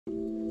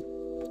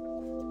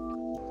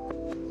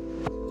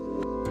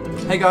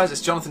Hey guys,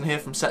 it's Jonathan here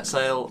from Set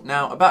Sail.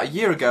 Now, about a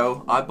year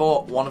ago, I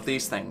bought one of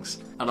these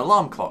things, an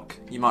alarm clock.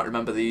 You might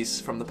remember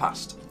these from the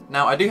past.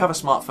 Now, I do have a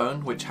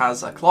smartphone which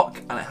has a clock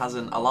and it has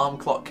an alarm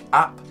clock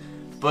app,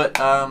 but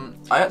I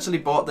actually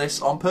bought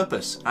this on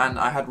purpose and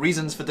I had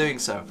reasons for doing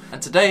so.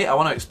 And today I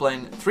want to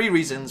explain 3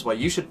 reasons why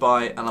you should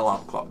buy an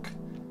alarm clock.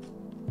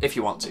 If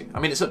you want to. I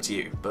mean, it's up to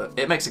you, but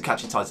it makes a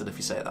catchy title if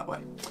you say it that way.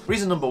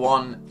 Reason number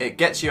 1, it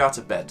gets you out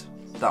of bed.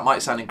 That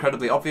might sound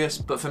incredibly obvious,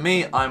 but for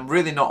me, I'm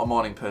really not a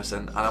morning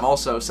person, and I'm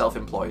also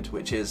self-employed,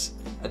 which is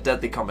a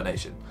deadly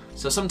combination.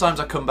 So sometimes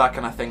I come back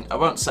and I think, I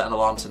won't set an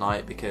alarm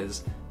tonight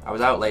because I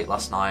was out late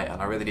last night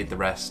and I really need the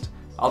rest.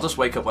 I'll just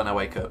wake up when I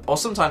wake up. Or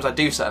sometimes I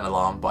do set an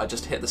alarm, but I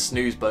just hit the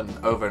snooze button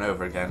over and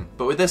over again.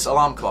 But with this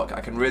alarm clock,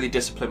 I can really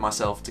discipline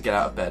myself to get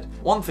out of bed.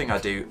 One thing I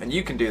do, and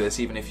you can do this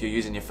even if you're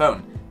using your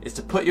phone, is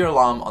to put your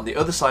alarm on the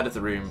other side of the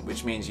room,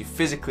 which means you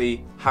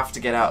physically have to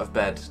get out of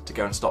bed to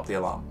go and stop the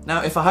alarm.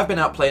 Now, if I have been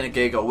out playing a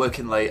gig or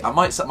working late, I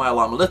might set my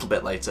alarm a little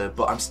bit later,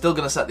 but I'm still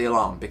going to set the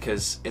alarm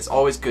because it's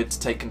always good to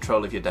take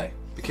control of your day.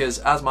 Because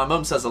as my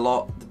mum says a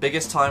lot, the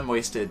biggest time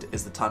wasted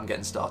is the time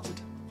getting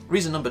started.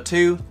 Reason number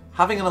 2,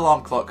 having an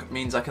alarm clock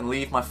means I can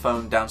leave my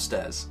phone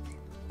downstairs.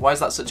 Why is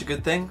that such a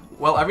good thing?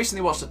 Well, I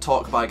recently watched a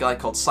talk by a guy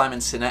called Simon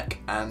Sinek,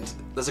 and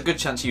there's a good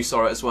chance you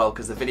saw it as well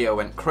because the video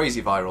went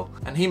crazy viral.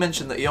 And he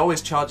mentioned that he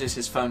always charges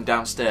his phone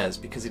downstairs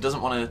because he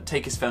doesn't want to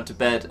take his phone to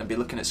bed and be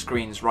looking at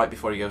screens right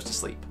before he goes to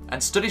sleep.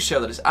 And studies show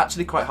that it's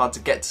actually quite hard to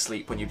get to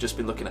sleep when you've just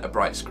been looking at a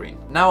bright screen.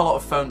 Now a lot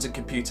of phones and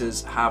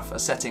computers have a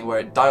setting where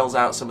it dials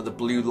out some of the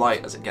blue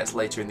light as it gets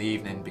later in the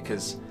evening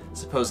because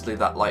supposedly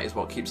that light is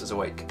what keeps us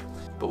awake.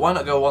 But why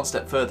not go one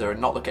step further and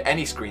not look at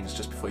any screens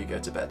just before you go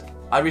to bed?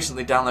 I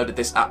recently downloaded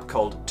this app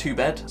called To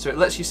Bed, so it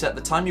lets you set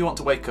the time you want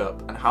to wake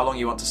up and how long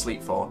you want to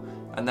sleep for,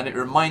 and then it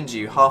reminds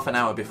you half an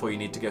hour before you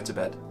need to go to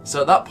bed.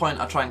 So at that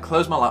point I try and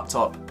close my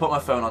laptop, put my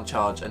phone on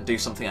charge and do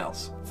something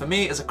else. For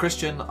me as a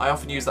Christian, I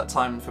often use that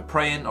time for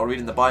praying or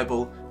reading the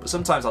Bible, but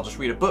sometimes I'll just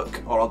read a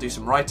book or I'll do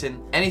some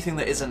writing, anything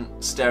that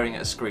isn't staring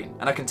at a screen.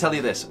 And I can tell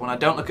you this, when I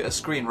don't look at a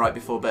screen right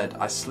before bed,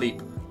 I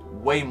sleep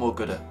way more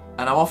gooder.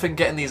 And I'm often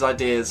getting these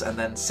ideas and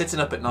then sitting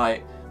up at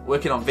night,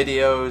 working on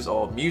videos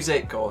or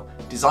music or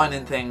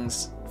designing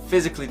things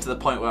physically to the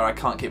point where I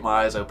can't keep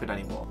my eyes open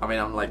anymore. I mean,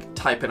 I'm like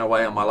typing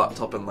away on my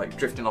laptop and like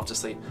drifting off to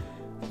sleep.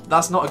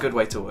 That's not a good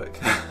way to work.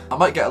 I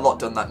might get a lot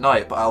done that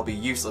night, but I'll be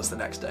useless the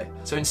next day.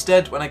 So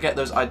instead, when I get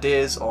those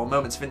ideas or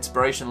moments of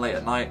inspiration late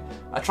at night,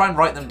 I try and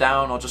write them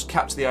down or just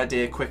capture the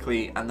idea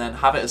quickly and then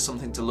have it as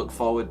something to look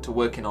forward to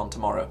working on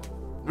tomorrow.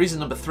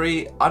 Reason number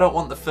 3, I don't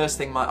want the first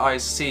thing my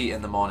eyes see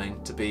in the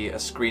morning to be a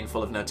screen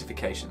full of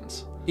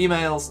notifications.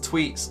 Emails,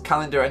 tweets,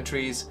 calendar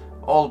entries,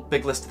 all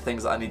big list of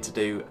things that I need to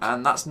do,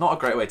 and that's not a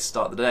great way to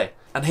start the day.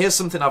 And here's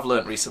something I've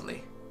learnt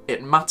recently.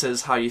 It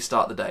matters how you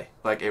start the day.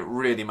 Like, it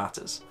really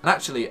matters. And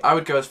actually, I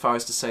would go as far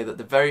as to say that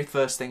the very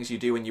first things you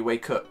do when you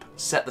wake up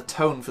set the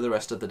tone for the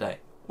rest of the day.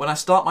 When I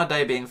start my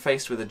day being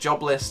faced with a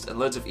job list and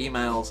loads of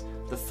emails,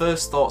 the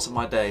first thoughts of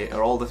my day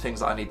are all the things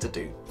that I need to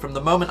do. From the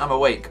moment I'm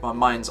awake, my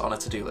mind's on a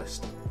to-do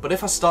list. But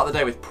if I start the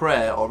day with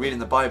prayer or reading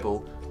the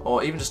Bible,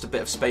 or even just a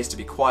bit of space to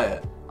be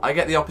quiet, I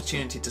get the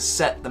opportunity to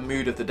set the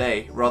mood of the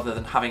day rather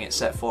than having it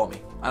set for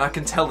me. And I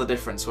can tell the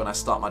difference when I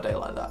start my day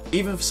like that.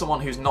 Even for someone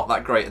who's not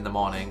that great in the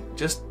morning,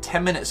 just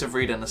 10 minutes of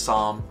reading a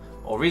psalm,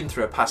 or reading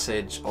through a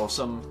passage, or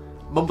some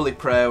mumbly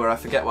prayer where I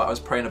forget what I was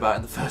praying about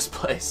in the first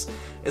place,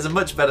 is a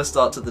much better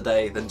start to the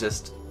day than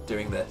just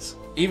doing this.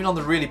 Even on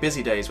the really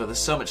busy days where there's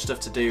so much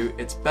stuff to do,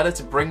 it's better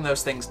to bring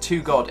those things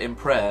to God in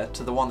prayer,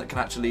 to the one that can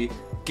actually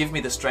give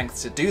me the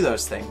strength to do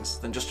those things,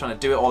 than just trying to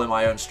do it all in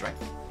my own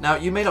strength. Now,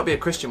 you may not be a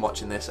Christian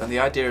watching this, and the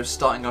idea of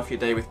starting off your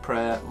day with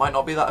prayer might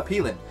not be that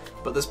appealing,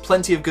 but there's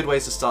plenty of good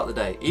ways to start the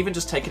day, even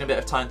just taking a bit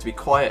of time to be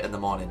quiet in the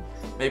morning.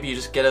 Maybe you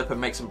just get up and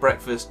make some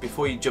breakfast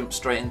before you jump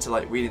straight into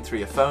like reading through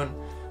your phone.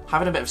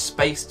 Having a bit of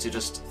space to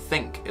just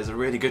think is a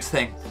really good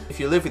thing. If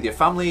you live with your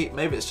family,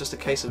 maybe it's just a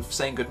case of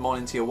saying good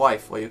morning to your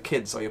wife or your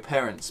kids or your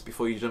parents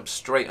before you jump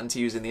straight onto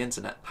using the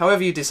internet.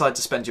 However you decide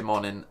to spend your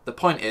morning, the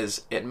point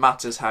is, it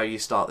matters how you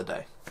start the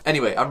day.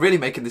 Anyway, I'm really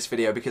making this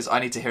video because I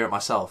need to hear it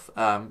myself.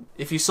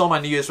 If you saw my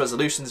New Year's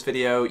resolutions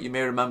video, you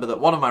may remember that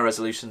one of my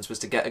resolutions was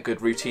to get a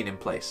good routine in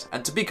place.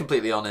 And to be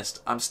completely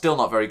honest, I'm still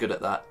not very good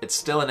at that. It's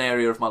still an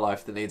area of my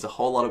life that needs a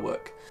whole lot of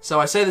work. So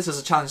I say this as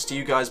a challenge to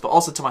you guys, but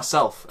also to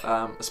myself,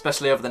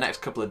 especially over the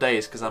next couple of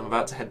days, because I'm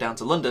about to head down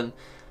to London,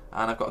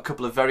 and I've got a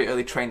couple of very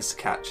early trains to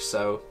catch,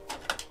 so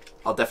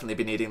I'll definitely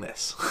be needing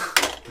this.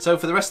 So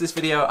for the rest of this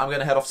video, I'm going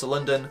to head off to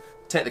London,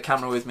 take the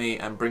camera with me,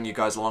 and bring you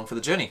guys along for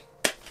the journey.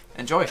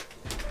 Enjoy!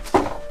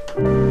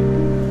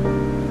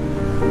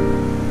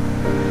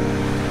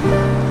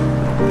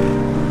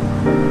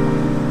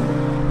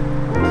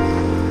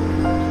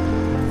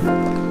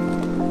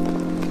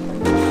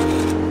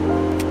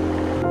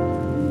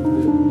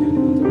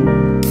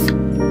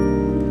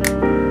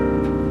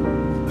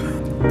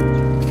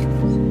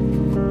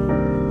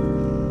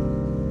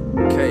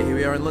 Okay, here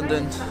we are in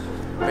London.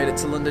 Made it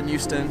to London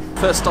Euston.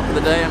 First stop of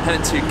the day, I'm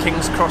heading to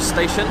King's Cross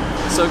Station.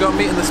 So I've got a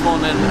meeting this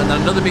morning and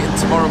then another meeting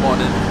tomorrow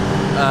morning.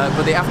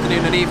 but the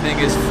afternoon and evening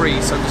is free,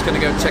 so I'm just going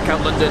to go check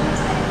out London,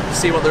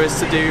 see what there is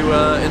to do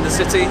in the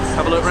city,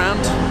 have a look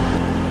around.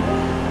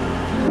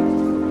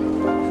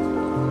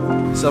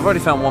 So I've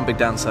already found one big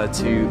downside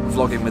to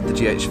vlogging with the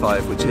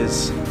GH5, which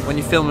is when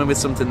you're filming with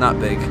something that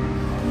big,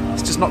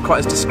 it's just not quite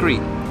as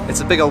discreet. It's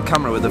a big old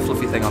camera with a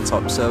fluffy thing on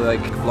top, so like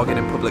vlogging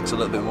in public's a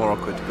little bit more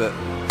awkward, but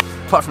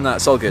apart from that,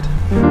 it's all good.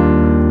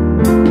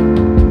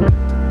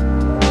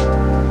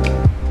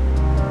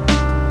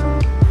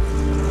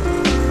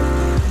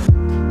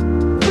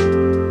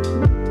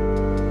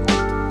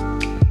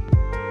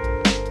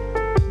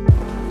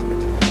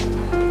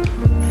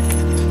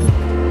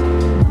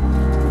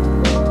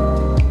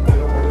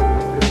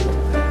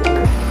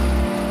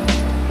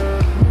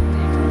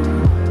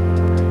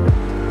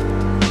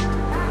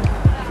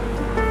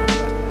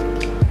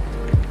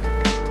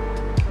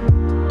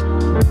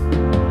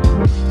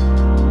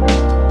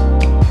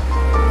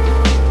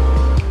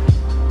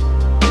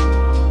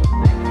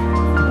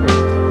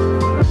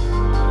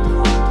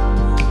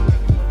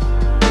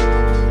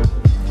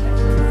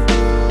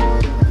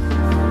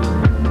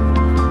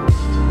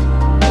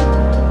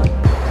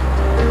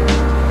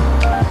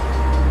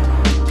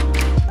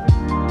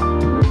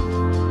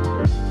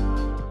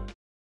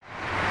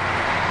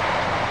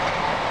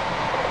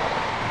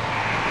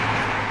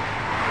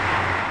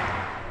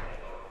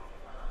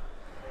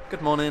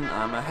 Good morning,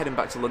 I'm heading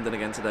back to London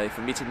again today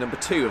for meeting number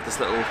 2 of this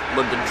little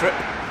London trip.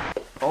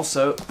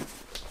 Also,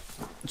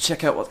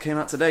 check out what came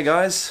out today,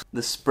 guys.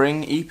 The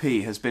Spring EP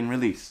has been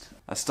released.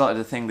 I started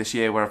a thing this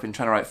year where I've been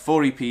trying to write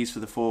 4 EPs for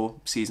the 4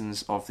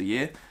 seasons of the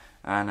year,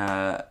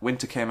 and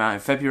Winter came out in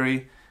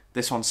February,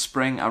 this one's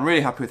Spring. I'm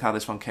really happy with how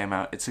this one came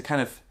out. It's a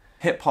kind of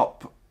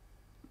hip-hop,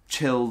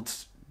 chilled,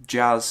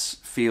 jazz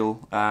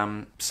feel,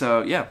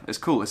 so yeah, it's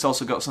cool. It's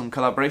also got some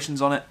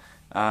collaborations on it.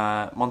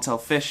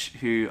 Montel Fish,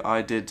 who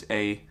I did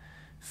a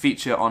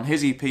feature on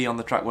his EP on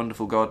the track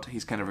Wonderful God,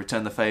 he's kind of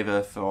returned the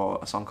favour for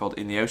a song called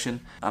In the Ocean.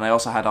 And I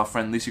also had our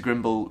friend Lucy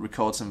Grimble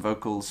record some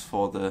vocals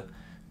for the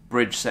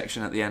bridge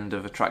section at the end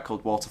of a track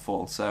called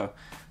Waterfall. So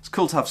it's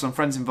cool to have some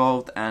friends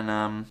involved,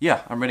 and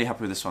yeah, I'm really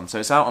happy with this one. So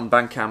it's out on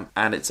Bandcamp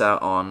and it's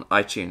out on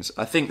iTunes.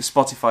 I think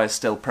Spotify is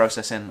still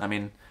processing. I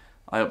mean,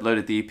 I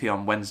uploaded the EP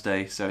on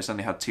Wednesday, so it's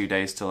only had 2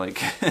 days to like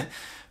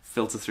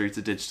filter through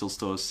to digital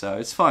stores, so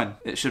it's fine.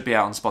 It should be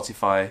out on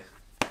Spotify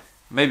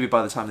maybe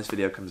by the time this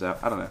video comes out,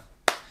 I don't know.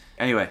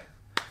 Anyway,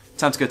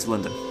 time to go to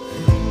London.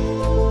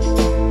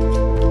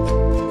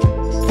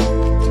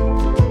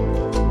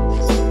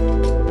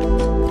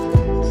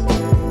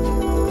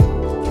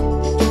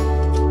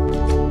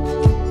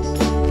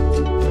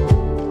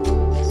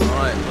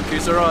 Alright, look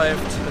who's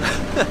arrived.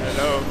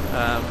 Hello.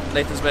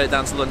 Nathan's made it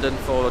down to London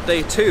for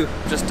day 2.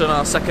 Just done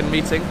our second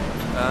meeting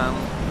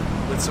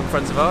with some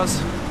friends of ours.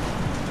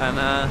 And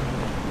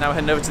now we're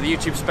heading over to the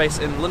YouTube space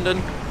in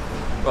London.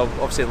 Well,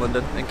 obviously in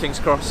London, in King's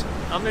Cross.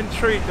 I'm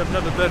intrigued, I've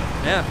never been.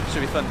 Yeah,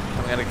 should be fun.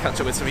 I'm going to catch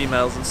up with some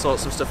emails and sort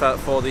some stuff out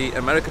for the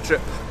America trip.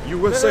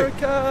 USA!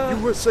 America!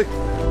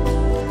 USA!